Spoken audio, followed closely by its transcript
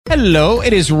Hello,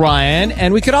 it is Ryan,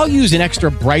 and we could all use an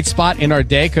extra bright spot in our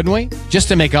day, couldn't we? Just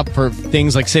to make up for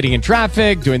things like sitting in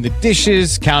traffic, doing the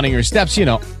dishes, counting your steps,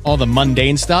 all the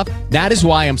mundane stuff. That is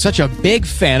why I'm such a big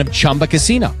fan of Chumba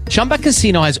Casino. Chumba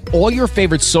Casino has all your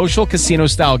favorite social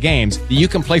casino-style games that you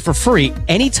can play for free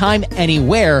anytime,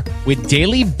 anywhere with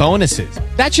daily bonuses.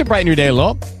 That should brighten your day a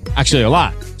little. Actually, a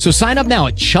lot. So sign up now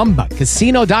at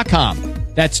ChumbaCasino.com.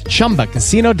 That's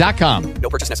ChumbaCasino.com. No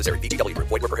purchase necessary. VGW Group.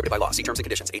 Void where prohibited by law. See terms and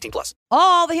conditions. 18+.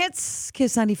 All the hits.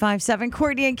 Kiss 95.7.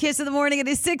 Courtney and Kiss in the morning. It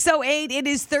is 6:08. It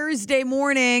is Thursday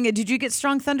morning. Did you get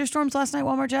strong thunderstorms last night,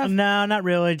 Walmart, Jeff? No, not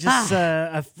really. Just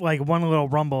like one little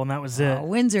rumble, and that was it.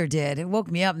 Windsor did. It woke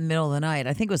me up in the middle of the night.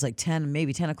 I think it was like 10,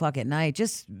 maybe 10 o'clock at night.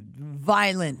 Just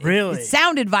violent. Really? It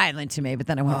sounded violent to me, but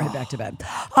then I went right back to bed.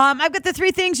 I've got the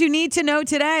 3 things you need to know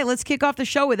today. Let's kick off the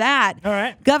show with that. All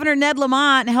right. Governor Ned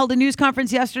Lamont held a news conference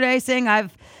yesterday saying,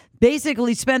 I've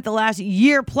basically spent the last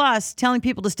year plus telling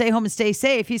people to stay home and stay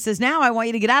safe. He says, now I want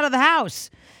you to get out of the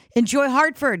house. Enjoy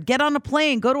Hartford. Get on a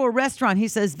plane. Go to a restaurant. He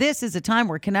says, this is a time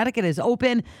where Connecticut is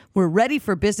open. We're ready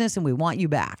for business, and we want you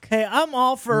back. Hey, I'm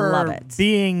all for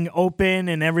being open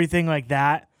and everything like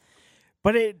that.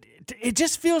 But it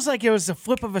just feels like it was a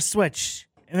flip of a switch.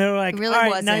 And they were like, really all right,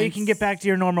 wasn't. now you can get back to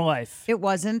your normal life. It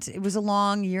wasn't. It was a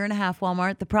long year and a half,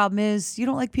 Walmart. The problem is you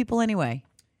don't like people anyway.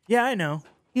 Yeah, I know.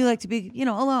 You like to be,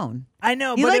 alone. I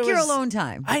know. You but like your alone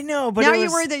time. I know, but now you're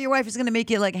worried that your wife is going to make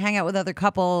you hang out with other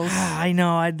couples. I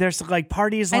know. There's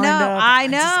parties lined up. I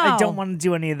know. I don't want to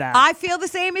do any of that. I feel the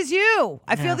same as you.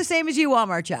 I feel the same as you,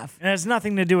 Walmart Jeff. It has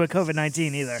nothing to do with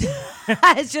COVID-19 either.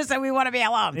 It's just that we want to be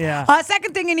alone. Yeah.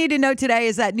 Second thing you need to know today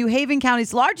is that New Haven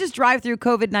County's largest drive-through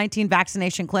COVID-19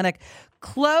 vaccination clinic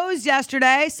closed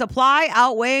yesterday, supply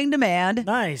outweighing demand.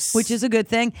 Nice. Which is a good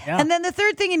thing. Yeah. And then the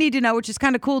third thing you need to know, which is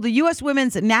kind of cool, the U.S.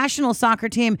 women's national soccer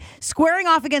team squaring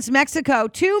off against Mexico.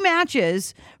 2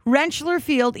 matches, Rentschler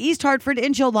Field, East Hartford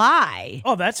in July.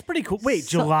 Oh, that's pretty cool. Wait,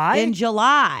 July? In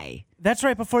July. That's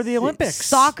right before the Olympics.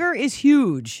 Soccer is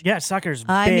huge. Yeah, soccer's big.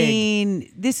 I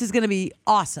mean, this is going to be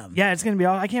awesome. Yeah, it's going to be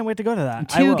I can't wait to go to that.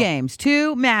 2 games,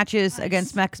 2 matches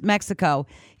against Mexico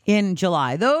in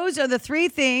July. Those are the 3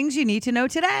 things you need to know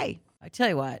today. I tell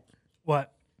you what.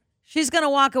 What? She's going to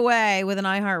walk away with an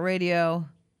iHeartRadio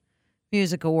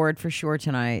Music Award for sure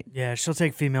tonight. Yeah, she'll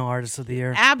take Female Artist of the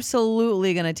Year.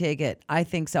 Absolutely going to take it. I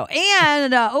think so.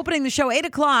 And opening the show 8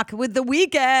 o'clock with The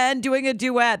Weeknd doing a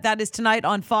duet. That is tonight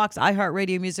on Fox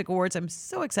iHeartRadio Music Awards. I'm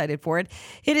so excited for it.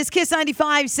 It is Kiss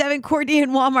 95.7, Courtney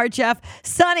and Walmart Jeff.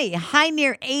 Sunny, high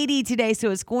near 80 today,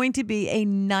 so it's going to be a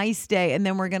nice day. And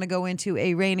then we're going to go into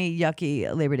a rainy,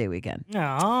 yucky Labor Day weekend.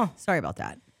 Aww. Sorry about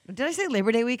that. Did I say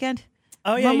Labor Day weekend?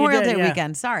 Oh, yeah, Memorial you did, Day yeah.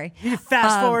 weekend. Sorry. You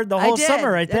fast forward the whole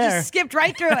summer right there. I just skipped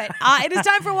right through it. It is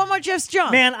time for One More Jeff's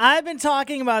Jump. Man, I've been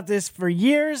talking about this for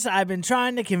years. I've been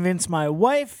trying to convince my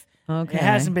wife. Okay. It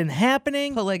hasn't been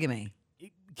happening. Polygamy.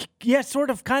 Yeah, sort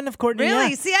of, kind of, Courtney. Really?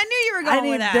 Yeah. See, I knew you were going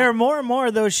with that. There are more and more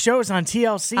of those shows on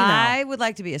TLC now. I would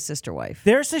like to be a sister wife.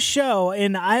 There's a show,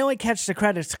 and I only catch the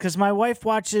credits because my wife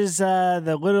watches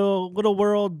the Little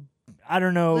World. I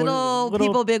don't know. Little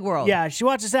People, Big World. Yeah, she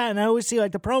watches that, and I always see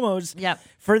the promos Yep.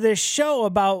 for this show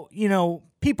about,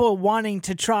 people wanting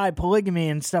to try polygamy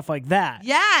and stuff like that.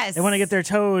 Yes. They want to get their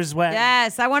toes wet.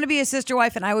 Yes, I want to be a sister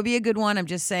wife, and I would be a good one. I'm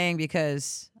just saying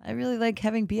because I really like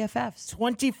having BFFs.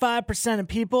 25% of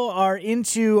people are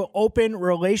into open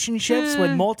relationships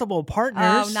with multiple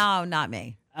partners. Oh, no, not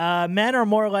me. Men are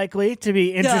more likely to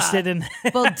be interested in.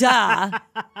 Well, duh.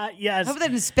 Yes. I hope they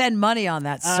didn't spend money on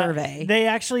that survey. They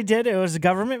actually did. It was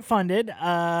government funded.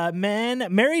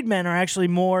 Married men are actually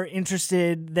more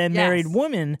interested than married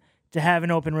women to have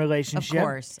an open relationship.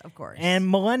 Of course. And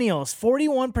millennials,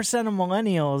 41% of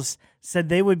millennials said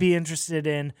they would be interested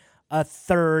in a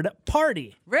third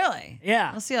party. Really?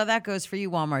 Yeah. We'll see how that goes for you,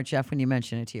 Walmart Jeff, when you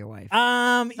mention it to your wife. It's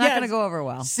Not going to go over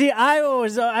well. See, I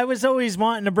was always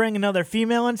wanting to bring another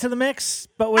female into the mix,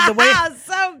 but with the way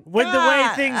the way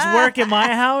things work in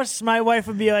my house, my wife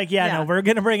would be like, "No, we're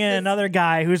going to bring in another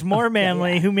guy who's more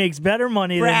manly, who makes better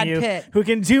money Brad than you, Pitt. who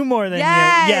can do more than you."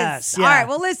 Yes. All right.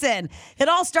 Well, listen. It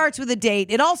all starts with a date.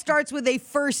 It all starts with a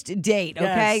first date.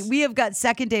 Okay. Yes. We have got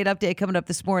second date update coming up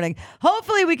this morning.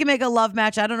 Hopefully, we can make a love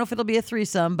match. I don't know if it'll be a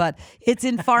threesome, but it's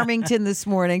in Farmington this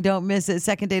morning. Don't miss it.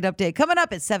 Second date update coming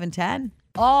up at 7:10.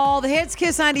 All the hits,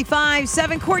 Kiss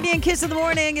 95.7, Courtney and Kiss in the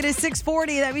morning. It is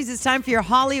 6:40. That means it's time for your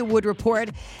Hollywood report.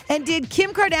 And did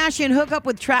Kim Kardashian hook up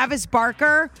with Travis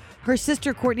Barker, her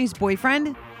sister Kourtney's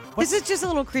boyfriend? This is just a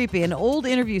little creepy. An old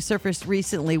interview surfaced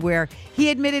recently where he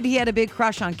admitted he had a big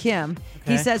crush on Kim.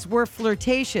 Okay. He says we're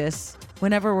flirtatious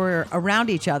whenever we're around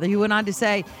each other. He went on to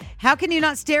say, how can you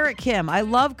not stare at Kim? I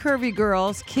love curvy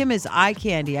girls. Kim is eye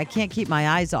candy. I can't keep my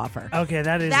eyes off her. Okay,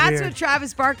 that's That's weird. what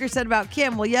Travis Barker said about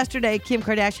Kim. Well, yesterday, Kim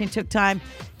Kardashian took time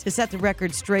to set the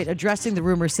record straight, addressing the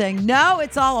rumor, saying, no,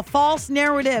 it's all a false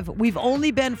narrative. We've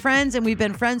only been friends, and we've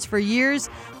been friends for years.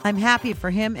 I'm happy for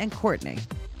him and Kourtney.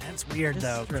 That's weird,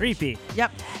 though. Creepy.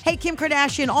 Yep. Hey, Kim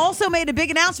Kardashian also made a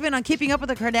big announcement on Keeping Up with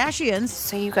the Kardashians.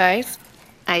 So you guys,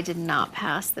 I did not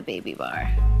pass the baby bar.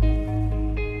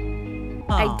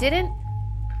 I didn't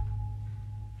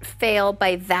fail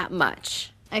by that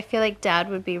much. I feel like Dad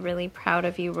would be really proud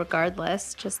of you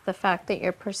regardless, just the fact that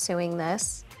you're pursuing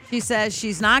this. She says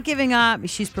she's not giving up.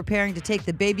 She's preparing to take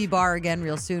the baby bar again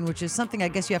real soon, which is something I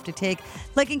guess you have to take.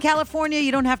 Like in California,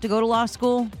 you don't have to go to law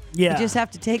school. Yeah. You just have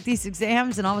to take these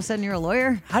exams, and all of a sudden you're a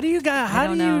lawyer. How do you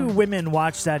women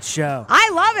watch that show? I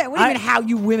love it. What do you mean how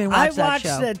you women watch that show?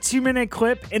 I watched a 2-minute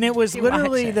clip, and it was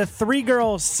literally the 3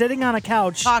 girls sitting on a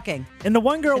couch. Talking. And the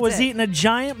one girl was eating a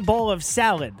giant bowl of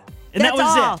salad. And that was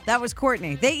all. it. That was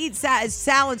Kourtney. They eat salads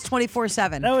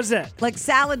 24/7. That was it. Like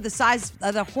salad the size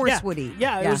of the horse would eat.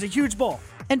 Yeah, it was a huge bowl.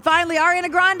 And finally,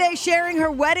 Ariana Grande sharing her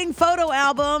wedding photo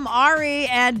album. Ari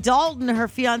and Dalton, her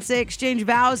fiancé, exchanged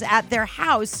vows at their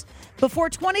house before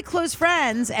 20 close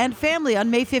friends and family on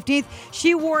May 15th.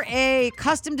 She wore a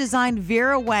custom-designed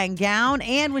Vera Wang gown,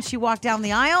 and when she walked down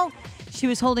the aisle, she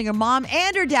was holding her mom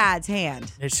and her dad's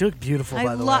hand. Yeah, she looked beautiful,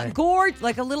 by the way. Gorgeous,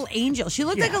 like a little angel. She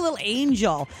looked like a little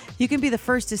angel. You can be the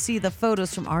first to see the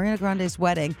photos from Ariana Grande's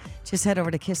wedding. Just head over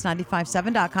to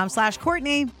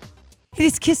kiss957.com/Kourtney. It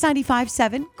is Kiss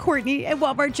 95.7, Kourtney and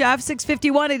Walmart Jeff,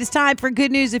 6:51. It is time for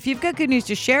good news. If you've got good news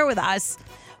to share with us,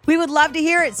 we would love to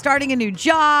hear it. Starting a new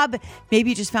job.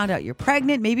 Maybe you just found out you're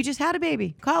pregnant. Maybe you just had a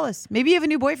baby. Call us. Maybe you have a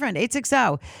new boyfriend.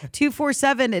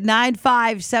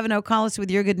 860-247-9570. Call us with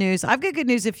your good news. I've got good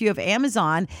news if you have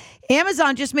Amazon.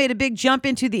 Amazon just made a big jump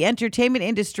into the entertainment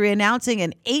industry, announcing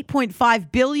an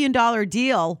 $8.5 billion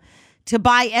deal to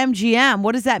buy MGM.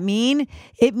 What does that mean?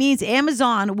 It means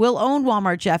Amazon will own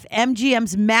Walmart, Jeff,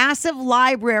 MGM's massive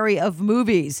library of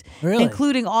movies,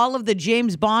 including all of the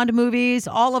James Bond movies,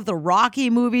 all of the Rocky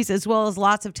movies, as well as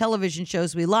lots of television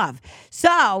shows we love.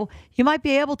 So you might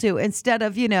be able to, instead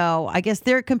of, I guess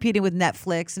they're competing with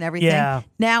Netflix and everything. Yeah.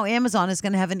 Now Amazon is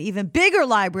going to have an even bigger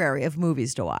library of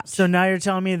movies to watch. So now you're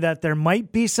telling me that there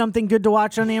might be something good to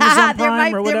watch on Amazon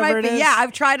Prime or whatever it is? Yeah,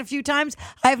 I've tried a few times.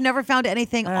 I've never found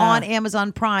anything on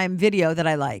Amazon Prime Video that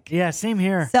I like. Yeah, same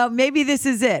here. So maybe this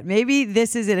is it. Maybe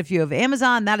this is it. If you have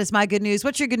Amazon, that is my good news.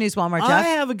 What's your good news, Walmart, Jeff? I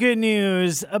have a good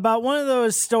news about one of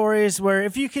those stories where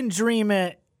if you can dream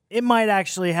it, it might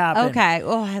actually happen. Okay.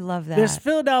 Oh, I love that. This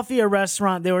Philadelphia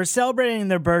restaurant, they were celebrating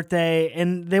their birthday,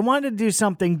 and they wanted to do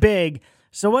something big.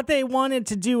 So what they wanted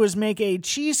to do was make a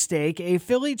cheesesteak, a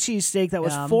Philly cheesesteak that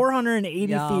was 480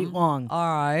 feet long.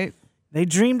 All right. They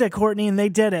dreamed it, Kourtney, and they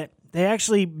did it. They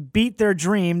actually beat their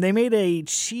dream. They made a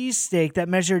cheesesteak that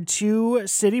measured 2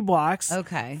 city blocks.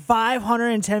 Okay.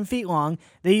 510 feet long.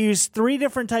 They used 3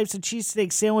 different types of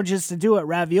cheesesteak sandwiches to do it.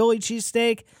 Ravioli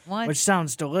cheesesteak, which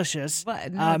sounds delicious.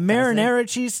 Marinara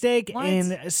cheesesteak,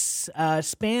 and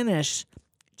Spanish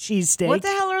cheesesteak. What the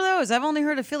hell are those? I've only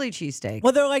heard of Philly cheesesteak.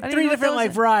 Well, they're like 3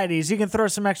 different varieties. You can throw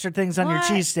some extra things on your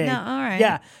cheesesteak. No, all right.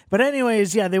 Yeah. But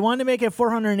anyways, they wanted to make it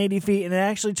 480 feet, and it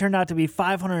actually turned out to be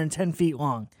 510 feet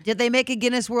long. Did they make a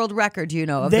Guinness World Record, do you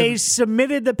know? They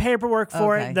submitted the paperwork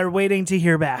for it. They're waiting to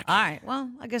hear back. All right. Well,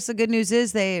 I guess the good news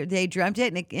is they dreamt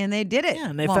it and they did it.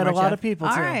 Yeah, and they fed a lot of people,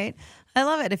 too. All right. I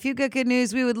love it. If you got good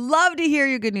news, we would love to hear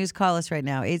your good news. Call us right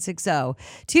now,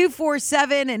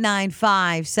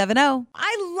 860-247-9570.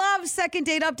 I love Second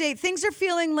Date Update. Things are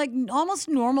feeling like almost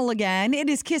normal again. It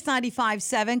is Kiss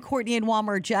 95.7, Kourtney and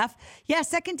Walmart Jeff. Yeah,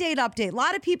 Second Date Update. A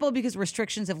lot of people, because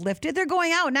restrictions have lifted, they're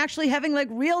going out and actually having like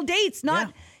real dates,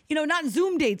 not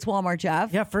Zoom dates, Walmart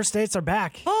Jeff. Yeah, first dates are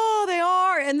back. Oh, they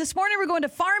are. And this morning we're going to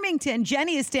Farmington.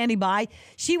 Jenny is standing by.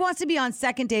 She wants to be on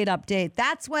Second Date Update.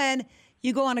 That's when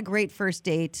you go on a great first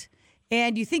date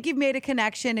and you think you've made a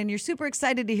connection and you're super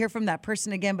excited to hear from that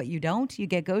person again, but you don't. You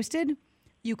get ghosted.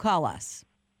 You call us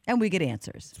and we get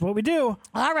answers. That's what we do.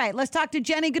 All right, let's talk to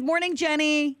Jenny. Good morning,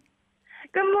 Jenny.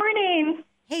 Good morning.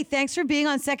 Hey, thanks for being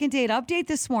on Second Date Update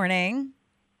this morning.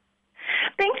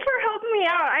 Thanks for helping me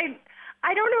out.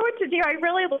 I don't know what to do. I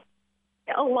really like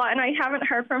it a lot, and I haven't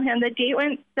heard from him. The date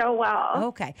went so well.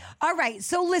 Okay. All right.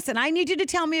 So listen, I need you to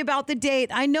tell me about the date.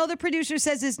 I know the producer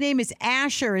says his name is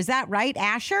Asher. Is that right,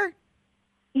 Asher?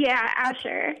 Yeah,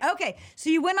 Asher. Okay. So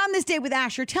you went on this date with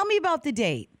Asher. Tell me about the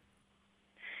date.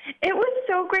 It was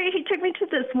so great. He took me to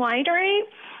this winery,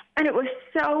 and it was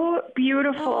so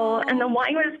beautiful, and the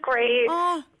wine was great.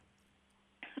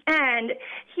 And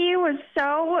he was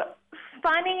so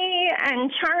funny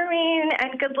and charming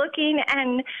and good-looking,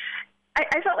 and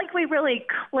I felt like we really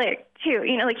clicked, too.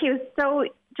 You know, like he was so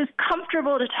just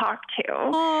comfortable to talk to.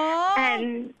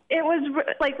 And it was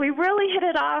like we really hit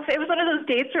it off. It was one of those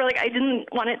dates where like I didn't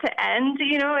want it to end,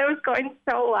 you know. It was going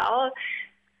so well.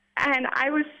 And I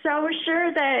was so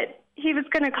sure that he was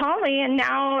going to call me, and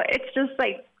now it's just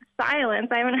like silence.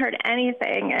 I haven't heard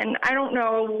anything, and I don't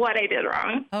know what I did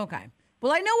wrong. Okay.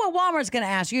 Well, I know what Walmart's going to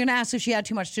ask. You're going to ask if she had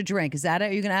too much to drink. Is that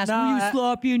it? You're going to ask, were you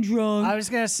sloppy and drunk? I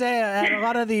was going to say, at a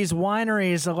lot of these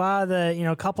wineries, a lot of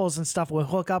the couples and stuff will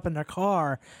hook up in their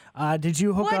car. Did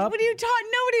you hook up? What are you talking?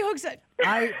 Nobody hooks up.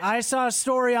 I saw a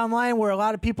story online where a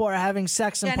lot of people are having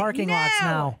sex in parking lots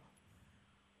now.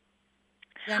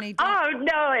 Jenny, oh,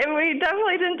 no, we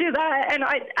definitely didn't do that. And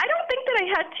I don't think that I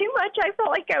had too much. I felt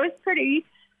like I was pretty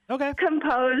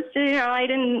composed. You know,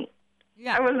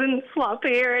 I wasn't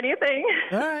sloppy or anything.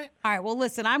 All right. Well,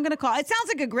 listen, I'm going to call. It sounds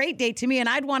like a great date to me, and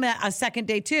I'd want a second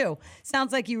date, too.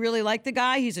 Sounds like you really like the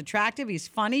guy. He's attractive. He's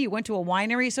funny. You went to a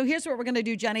winery. So here's what we're going to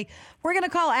do, Jenny. We're going to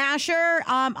call Asher.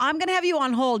 I'm going to have you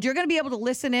on hold. You're going to be able to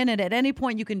listen in, and at any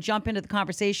point you can jump into the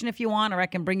conversation if you want, or I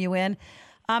can bring you in.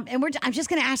 And I'm just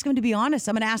going to ask him to be honest.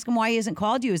 I'm going to ask him why he hasn't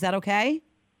called you. Is that okay?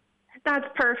 That's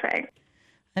perfect.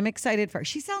 I'm excited for her.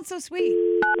 She sounds so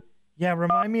sweet. Yeah,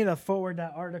 remind me to forward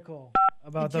that article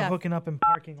about the hooking up in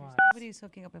parking lots. Nobody's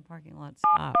hooking up in parking lots.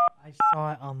 Stop. I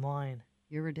saw it online.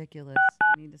 You're ridiculous.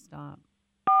 You need to stop.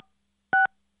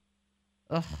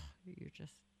 Ugh, you're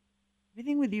just...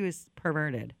 Everything with you is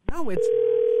perverted. No, it's...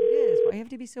 It is. Why do you have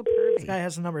to be so pervy? This guy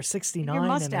has the number 69 Your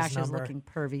mustache in his number. is looking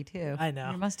pervy, too. I know.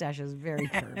 Your mustache is very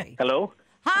pervy. Hello?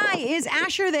 Hi, is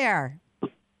Asher there?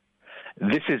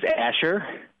 This is Asher.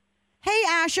 Hey,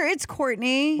 Asher, it's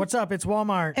Courtney. What's up? It's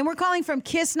Walmart. And we're calling from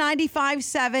Kiss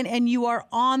 95.7, and you are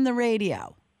on the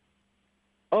radio.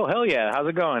 Oh, hell yeah. How's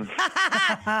it going?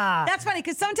 That's funny,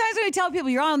 because sometimes when we tell people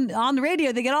you're on the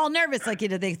radio, they get all nervous. Like,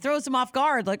 they throw them off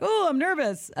guard. Like, oh, I'm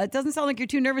nervous. It doesn't sound like you're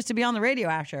too nervous to be on the radio,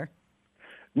 Asher.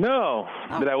 No.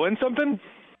 Oh. Did I win something?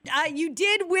 You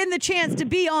did win the chance to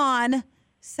be on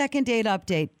Second Date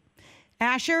Update.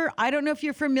 Asher, I don't know if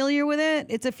you're familiar with it.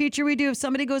 It's a feature we do if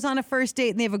somebody goes on a first date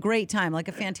and they have a great time, like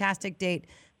a fantastic date,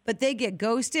 but they get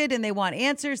ghosted and they want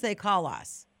answers, they call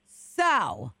us.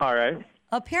 So, all right.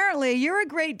 Apparently, you're a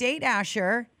great date,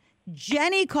 Asher.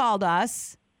 Jenny called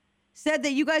us, said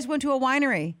that you guys went to a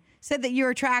winery, said that you're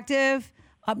attractive,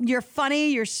 you're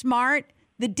funny, you're smart.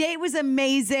 The date was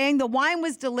amazing. The wine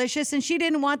was delicious, and she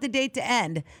didn't want the date to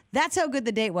end. That's how good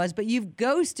the date was, but you've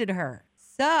ghosted her.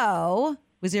 So...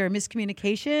 was there a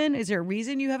miscommunication? Is there a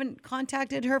reason you haven't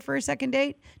contacted her for a second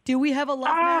date? Do we have a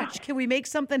love match? Can we make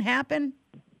something happen?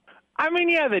 I mean,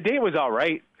 yeah, the date was all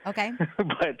right. Okay.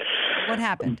 But what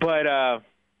happened? But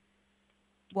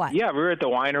what? Yeah, we were at the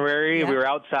winery. Yeah. We were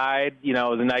outside. You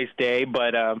know, it was a nice day,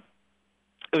 but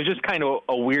it was just kind of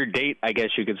a weird date, I guess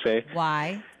you could say.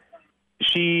 Why?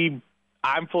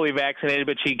 I'm fully vaccinated,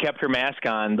 but she kept her mask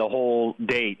on the whole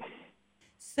date.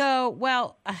 So,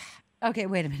 well, okay,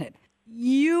 wait a minute.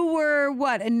 You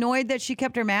were annoyed that she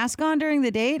kept her mask on during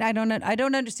the date? I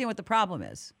don't understand what the problem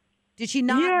is. Did she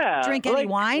not drink any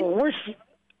wine? We're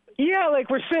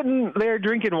sitting there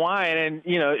drinking wine, and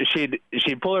you know she'd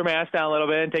pull her mask down a little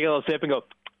bit and take a little sip and go,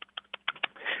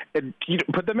 and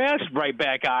put the mask right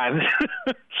back on.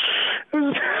 It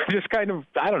was just kind of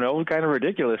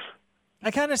ridiculous.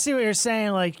 I kind of see what you're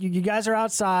saying. Like you guys are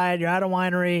outside, you're at a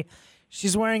winery.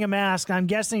 She's wearing a mask. I'm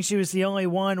guessing she was the only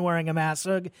one wearing a mask.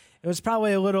 So it was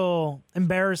probably a little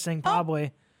embarrassing,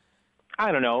 probably.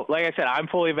 I don't know. Like I said, I'm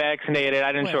fully vaccinated.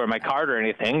 I didn't show her my card or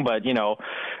anything, but you know,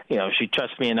 she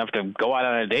trusts me enough to go out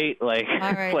on a date. Like,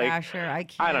 all right, Asher, I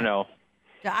can't. I don't know.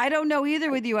 I don't know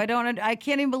either with you. I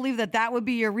can't even believe that would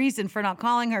be your reason for not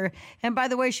calling her. And by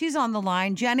the way, she's on the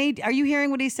line. Jenny, are you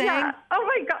hearing what he's saying? Yeah. Oh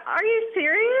my God, are you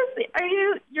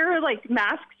serious? You're like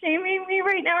mask shaming me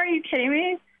right now? Are you kidding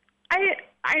me?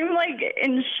 I'm like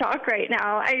in shock right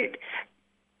now.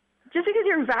 Just because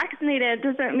you're vaccinated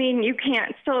doesn't mean you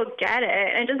can't still get it.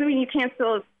 And it doesn't mean you can't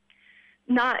still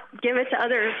not give it to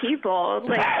other people.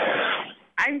 Like,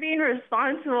 I'm being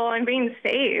responsible. I'm being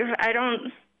safe.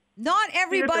 Not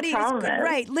everybody is good.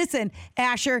 Right. Listen,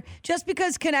 Asher, just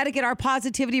because Connecticut, our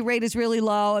positivity rate is really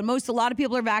low and a lot of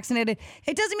people are vaccinated,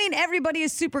 it doesn't mean everybody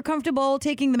is super comfortable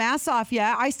taking the mask off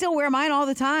yet. I still wear mine all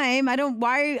the time.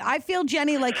 I feel,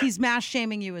 Jenny, like he's mask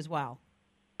shaming you as well.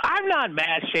 I'm not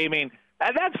mask shaming.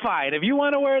 That's fine. If you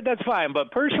want to wear it, that's fine. But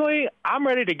personally, I'm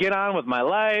ready to get on with my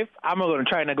life. I'm going to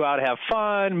try to go out and have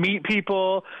fun, meet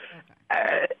people.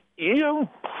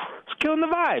 It's killing the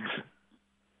vibes.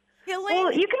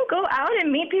 Well, you can go out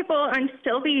and meet people and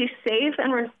still be safe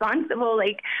and responsible.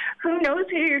 Like, who knows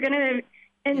who you're going to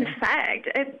infect?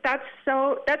 That's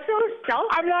so selfish.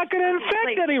 I'm not going to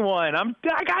infect anyone.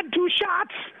 I got 2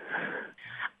 shots.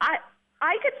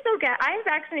 I could still I'm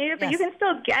vaccinated, but you can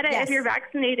still get it if you're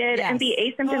vaccinated and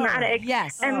be asymptomatic.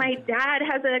 And my dad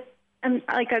has a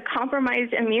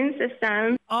compromised immune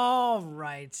system. All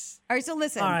right. All right. So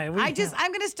listen, I'm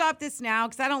going to stop this now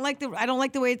because I don't like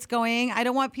the way it's going. I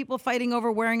don't want people fighting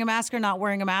over wearing a mask or not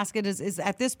wearing a mask. It is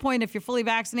at this point, if you're fully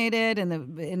vaccinated and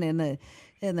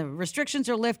the restrictions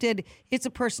are lifted, it's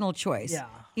a personal choice. Yeah.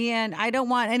 And I don't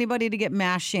want anybody to get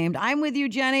mask shamed. I'm with you,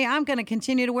 Jenny. I'm going to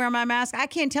continue to wear my mask. I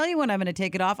can't tell you when I'm going to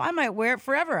take it off. I might wear it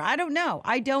forever. I don't know.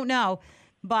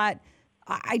 But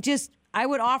I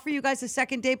would offer you guys a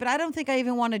second date, but I don't think I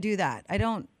even want to do that. I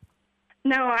don't.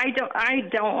 No, I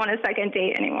don't want a second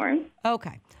date anymore.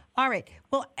 Okay. All right.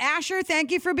 Well, Asher,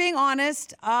 thank you for being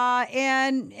honest.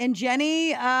 And Jenny,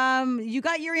 you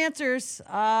got your answers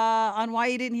on why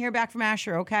you didn't hear back from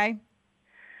Asher, okay?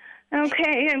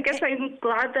 Okay. I guess I'm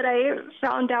glad that I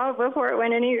found out before it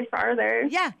went any farther.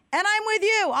 Yeah. And I'm with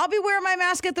you. I'll be wearing my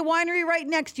mask at the winery right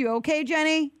next to you, okay,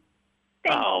 Jenny?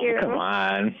 Thank you. Come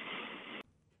on.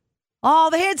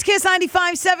 All the hits, Kiss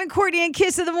 95.7, Courtney and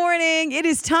Kiss of the Morning. It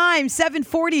is time,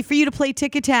 7:40, for you to play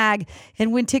Ticket Tag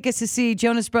and win tickets to see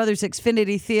Jonas Brothers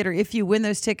Xfinity Theater. If you win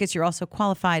those tickets, you're also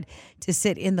qualified to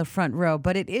sit in the front row.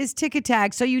 But it is Ticket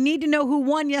Tag, so you need to know who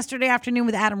won yesterday afternoon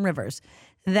with Adam Rivers.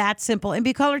 That's simple. And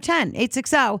be caller 10,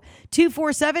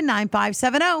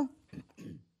 860-247-9570.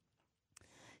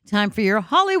 Time for your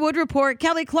Hollywood Report.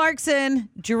 Kelly Clarkson,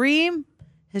 dream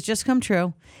has just come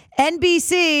true.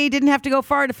 NBC didn't have to go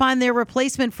far to find their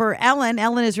replacement for Ellen.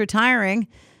 Ellen is retiring.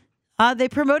 They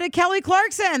promoted Kelly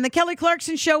Clarkson. The Kelly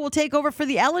Clarkson Show will take over for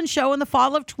the Ellen Show in the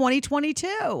fall of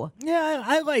 2022. Yeah,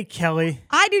 I like Kelly.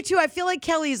 I do too. I feel like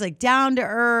Kelly is like down to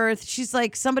earth. She's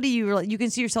like somebody you can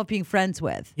see yourself being friends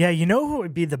with. Yeah, you know who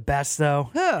would be the best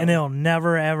though? Who? And it'll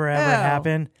never, ever, ever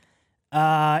happen.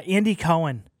 Andy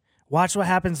Cohen. Watch What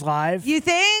Happens Live. You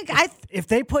think? If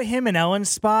they put him in Ellen's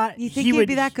spot, you think he'd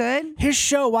be that good? His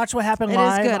show, Watch What Happened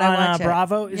Live good. on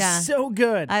Bravo, is so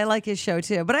good. I like his show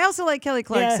too, but I also like Kelly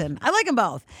Clarkson. Yeah. I like them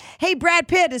both. Hey, Brad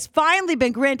Pitt has finally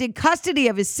been granted custody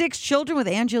of his 6 children with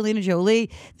Angelina Jolie.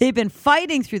 They've been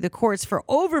fighting through the courts for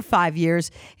over 5 years.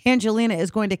 Angelina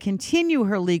is going to continue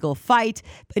her legal fight,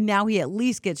 but now he at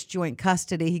least gets joint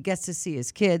custody. He gets to see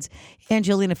his kids.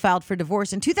 Angelina filed for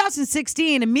divorce in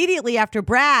 2016, immediately after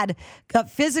Brad got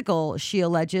physical, she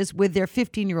alleges, with their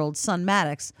 15-year-old son,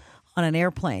 Maddox, on an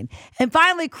airplane. And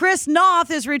finally, Chris Noth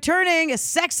is returning as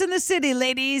Sex and the City,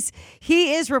 ladies.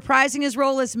 He is reprising his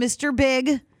role as Mr.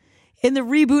 Big in the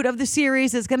reboot of the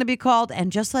series. It's going to be called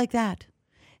And Just Like That.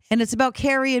 And it's about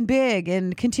Carrie and Big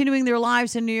and continuing their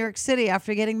lives in New York City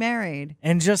after getting married.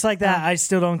 And just like that, I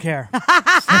still don't care.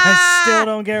 I still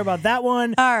don't care about that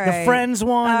one. All right. The Friends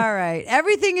one. All right.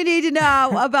 Everything you need to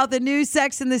know about the new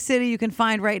Sex in the City you can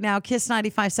find right now.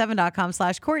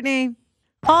 Kiss957.com/Courtney.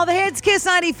 All the hits, Kiss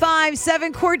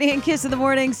 95.7, Courtney and Kiss in the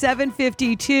Morning,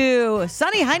 7:52.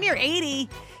 Sunny, high near 80.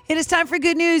 It is time for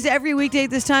good news. Every weekday at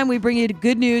this time, we bring you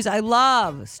good news. I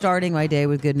love starting my day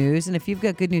with good news. And if you've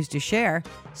got good news to share,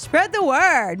 spread the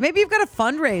word. Maybe you've got a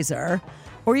fundraiser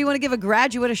or you want to give a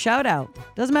graduate a shout out.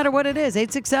 Doesn't matter what it is.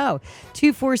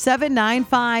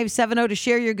 860-247-9570 to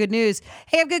share your good news.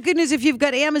 Hey, I've got good news if you've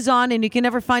got Amazon and you can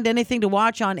never find anything to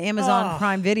watch on Amazon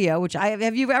Prime Video, which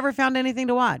have you ever found anything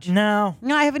to watch? No.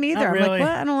 No, I haven't either. Not really. I'm like,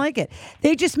 what? I don't like it.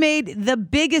 They just made the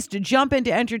biggest jump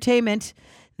into entertainment.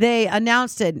 They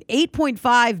announced an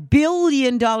 $8.5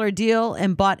 billion deal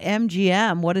and bought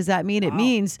MGM. What does that mean? Wow. It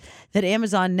means that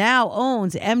Amazon now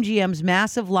owns MGM's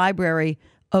massive library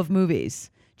of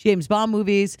movies. James Bond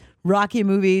movies, Rocky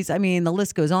movies. I mean, the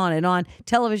list goes on and on.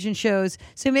 Television shows.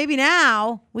 So maybe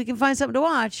now we can find something to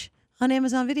watch on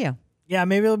Amazon Video. Yeah,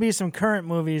 maybe there'll be some current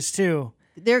movies too.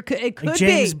 It could like be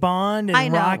James Bond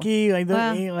and Rocky, like the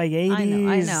 80s.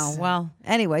 I know. Well,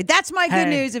 anyway, that's my good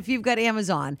news if you've got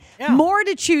Amazon. Yeah. More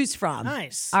to choose from.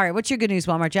 Nice. All right, what's your good news,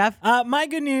 Walmart Jeff? My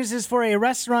good news is for a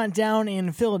restaurant down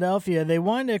in Philadelphia. They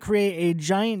wanted to create a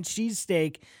giant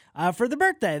cheesesteak for the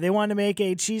birthday. They wanted to make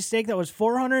a cheesesteak that was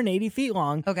 480 feet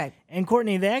long. Okay. And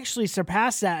Courtney, they actually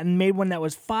surpassed that and made one that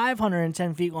was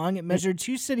 510 feet long. It measured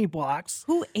 2 city blocks.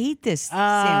 Who ate this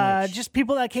sandwich? Just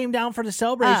people that came down for the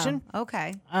celebration. Oh,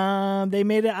 okay. They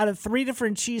made it out of 3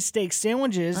 different cheesesteak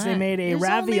sandwiches. They made a There's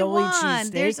ravioli only one.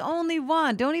 cheesesteak. There's only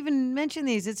one. Don't even mention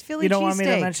these. It's Philly cheesesteak. You don't want me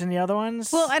to mention the other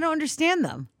ones? Well, I don't understand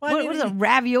them. Well, what is a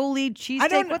ravioli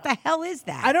cheesesteak? What the hell is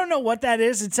that? I don't know what that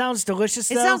is. It sounds delicious,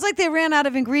 though. It sounds like they ran out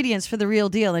of ingredients for the real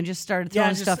deal and just started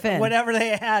throwing stuff in. Whatever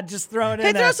they had, just throw it in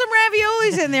Hey, there. throw some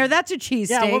raviolis in there. That's a cheesesteak.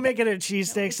 Yeah, we'll make it a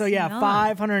cheesesteak. So,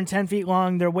 510 feet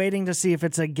long. They're waiting to see if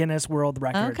it's a Guinness World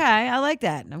Record. Okay, I like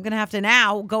that. I'm going to have to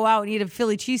now go out and eat a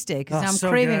Philly cheesesteak because now I'm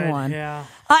craving one. Yeah.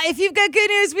 If you've got good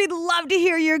news, we'd love to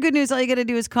hear your good news. All you got to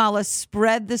do is call us.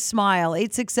 Spread the smile.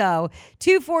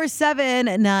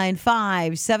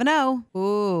 860-247-9570.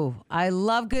 Ooh, I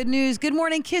love good news. Good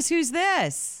morning, Kiss. Who's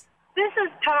this? This is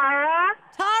Tara.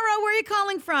 Tara, where are you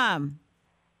calling from?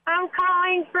 I'm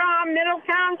calling from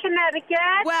Middletown,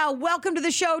 Connecticut. Well, welcome to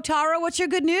the show, Tara. What's your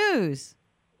good news?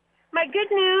 My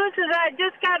good news is I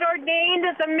just got ordained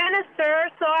as a minister,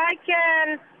 so I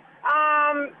can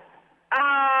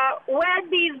wed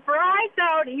these brides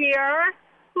out here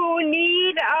who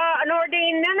need an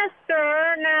ordained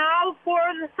minister now for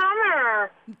the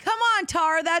summer. Come on,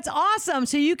 Tara. That's awesome.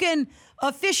 So you can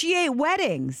officiate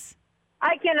weddings.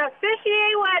 I can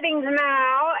officiate weddings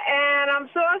now, and I'm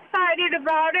so excited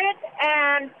about it.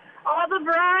 And all the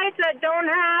brides that don't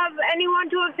have anyone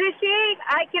to officiate,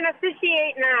 I can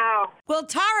officiate now. Well,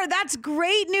 Tara, that's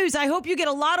great news. I hope you get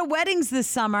a lot of weddings this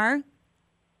summer.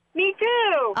 Me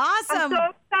too. Awesome. I'm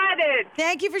so excited.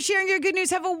 Thank you for sharing your good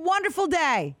news. Have a wonderful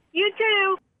day. You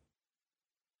too.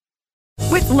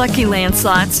 With Lucky Land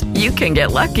Slots, you can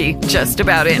get lucky just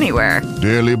about anywhere.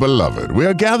 Dearly beloved, we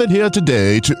are gathered here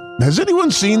today to... Has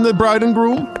anyone seen the bride and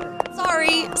groom?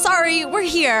 Sorry, we're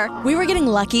here. We were getting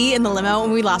lucky in the limo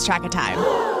and we lost track of time.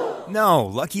 No,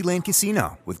 Lucky Land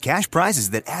Casino, with cash prizes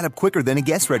that add up quicker than a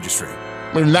guest registry.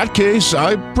 In that case,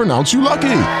 I pronounce you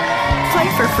lucky.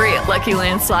 Play for free at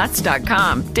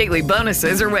LuckyLandSlots.com. Daily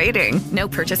bonuses are waiting. No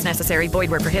purchase necessary.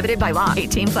 Void where prohibited by law.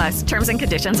 18+. Terms and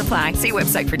conditions apply. See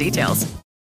website for details.